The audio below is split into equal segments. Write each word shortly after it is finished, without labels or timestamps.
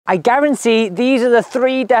I guarantee these are the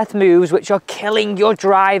 3 death moves which are killing your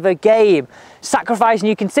driver game, sacrificing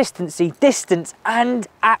your consistency, distance and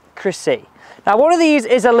accuracy. Now one of these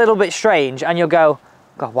is a little bit strange and you'll go,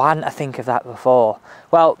 God, why didn't I think of that before?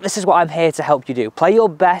 Well, this is what I'm here to help you do. Play your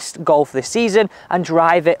best golf this season and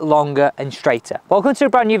drive it longer and straighter. Welcome to a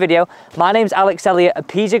brand new video. My name's Alex Elliott, a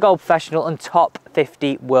PGA Golf professional and top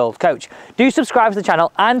 50 world coach. Do subscribe to the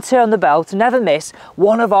channel and turn the bell to never miss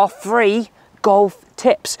one of our free golf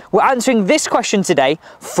tips. We're answering this question today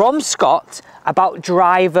from Scott about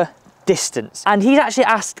driver distance. And he's actually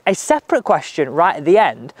asked a separate question right at the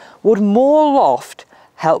end. Would more loft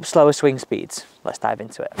help slower swing speeds? Let's dive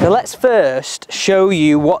into it. So let's first show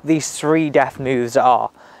you what these 3 death moves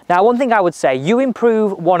are. Now, one thing I would say, you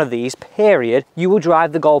improve one of these, period, you will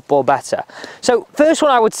drive the golf ball better. So first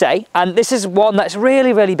one I would say, and this is one that's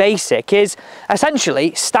really, really basic, is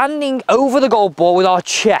essentially standing over the golf ball with our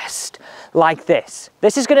chest like this.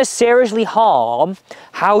 This is going to seriously harm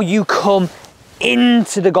how you come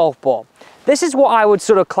into the golf ball. This is what I would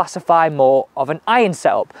sort of classify more of an iron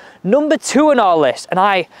setup. Number 2 on our list, and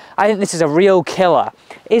I think this is a real killer,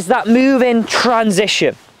 is that move in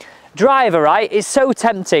transition. Driver, right, is so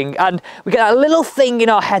tempting, and we get that little thing in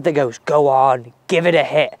our head that goes, go on, give it a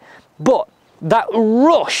hit. But that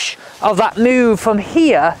rush of that move from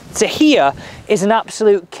here to here is an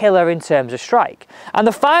absolute killer in terms of strike. And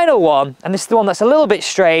the final one, and this is the one that's a little bit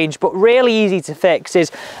strange but really easy to fix, is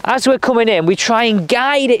as we're coming in, we try and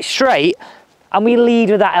guide it straight and we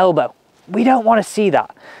lead with that elbow. We don't want to see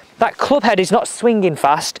that. That club head is not swinging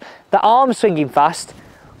fast, the arm's swinging fast.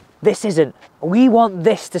 This isn't. We want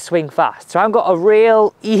this to swing fast. So I've got a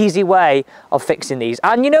real easy way of fixing these.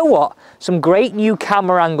 And you know what? Some great new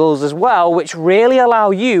camera angles as well, which really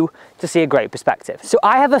allow you to see a great perspective. So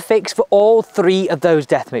I have a fix for all 3 of those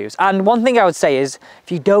death moves. And one thing I would say is,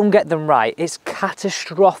 if you don't get them right, it's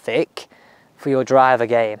catastrophic for your driver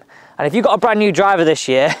game. And if you've got a brand new driver this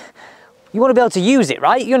year, you want to be able to use it,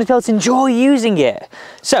 right? You want to be able to enjoy using it.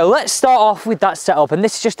 So let's start off with that setup, and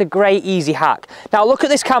this is just a great easy hack. Now look at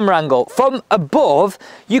this camera angle. From above,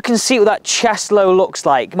 you can see what that chest low looks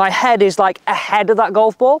like. My head is like ahead of that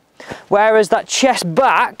golf ball, whereas that chest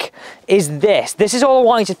back is this. This is all I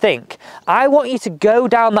want you to think. I want you to go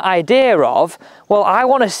down the idea of, well, I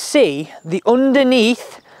want to see the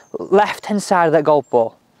underneath left-hand side of that golf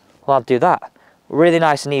ball. Well, I'll do that. Really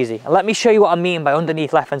nice and easy. And let me show you what I mean by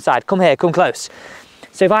underneath left hand side. Come here, come close.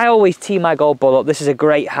 So if I always tee my golf ball up, this is a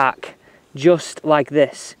great hack, just like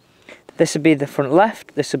this. This would be the front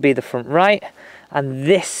left, this would be the front right, and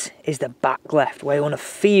this is the back left, where you want to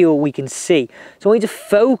feel we can see. So I want you to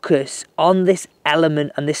focus on this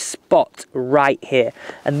element and this spot right here.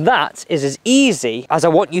 And that is as easy as I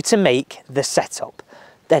want you to make the setup.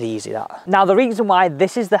 Dead easy, that. Now the reason why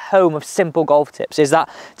this is the home of simple golf tips is that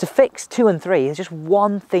to fix 2 and 3 is just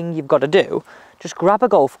one thing you've got to do. Just grab a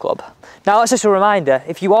golf club. Now that's just a reminder,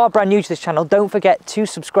 if you are brand new to this channel, don't forget to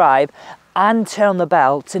subscribe and turn on the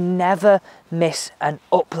bell to never miss an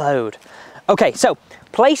upload. Okay, so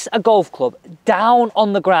place a golf club down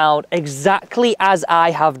on the ground exactly as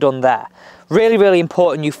I have done there. Really, really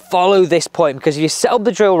important you follow this point, because if you set up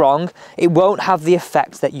the drill wrong, it won't have the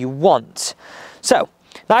effect that you want. So,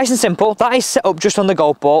 nice and simple, that is set up just on the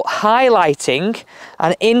golf ball, highlighting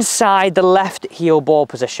and inside the left heel ball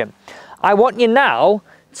position. I want you now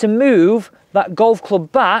to move that golf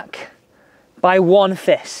club back by 1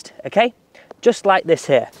 fist, okay? Just like this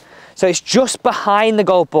here. So it's just behind the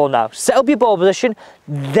golf ball now. Set up your ball position,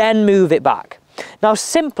 then move it back. Now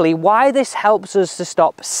simply, why this helps us to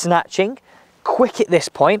stop snatching, quick at this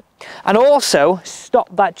point, and also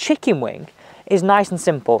stop that chicken wing is nice and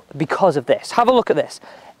simple because of this. Have a look at this.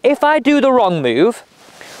 If I do the wrong move,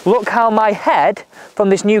 look how my head from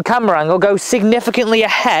this new camera angle goes significantly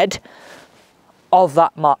ahead of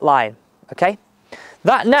that line, okay?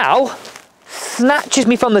 That now snatches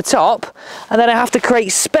me from the top, and then I have to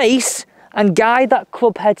create space and guide that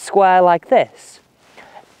club head square like this.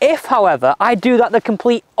 If, however, I do that the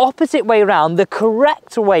complete opposite way around, the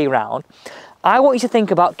correct way around, I want you to think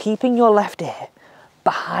about keeping your left ear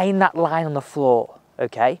behind that line on the floor,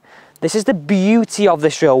 okay? This is the beauty of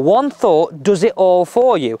this drill. One thought does it all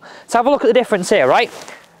for you. So have a look at the difference here, right?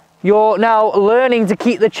 You're now learning to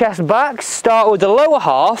keep the chest back, start with the lower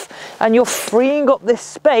half, and you're freeing up this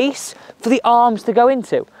space for the arms to go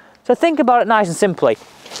into. So think about it nice and simply.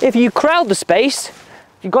 If you crowd the space,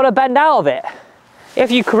 you've got to bend out of it. If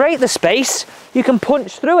you create the space, you can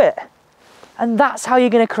punch through it. And that's how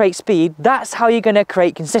you're going to create speed. That's how you're going to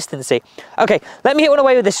create consistency. Okay, let me hit one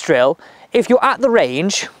away with this drill. If you're at the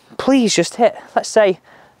range, please just hit, let's say,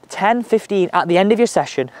 10, 15 at the end of your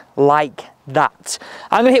session like that.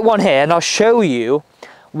 I'm gonna hit one here and I'll show you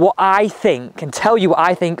what I think and tell you what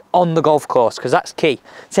I think on the golf course, because that's key.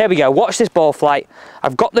 So here we go, watch this ball flight.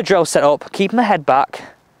 I've got the drill set up, keep my head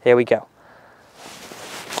back. Here we go.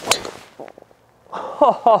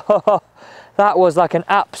 That was like an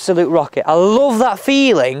absolute rocket. I love that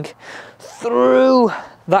feeling through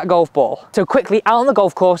that golf ball. So quickly, out on the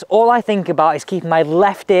golf course, all I think about is keeping my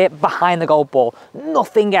left ear behind the golf ball,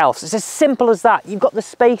 nothing else. It's as simple as that. You've got the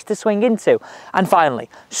space to swing into. And finally,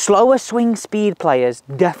 slower swing speed players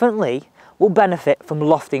definitely will benefit from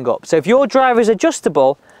lofting up. So if your driver is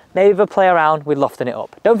adjustable, maybe play around with lofting it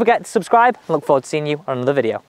up. Don't forget to subscribe. I look forward to seeing you on another video.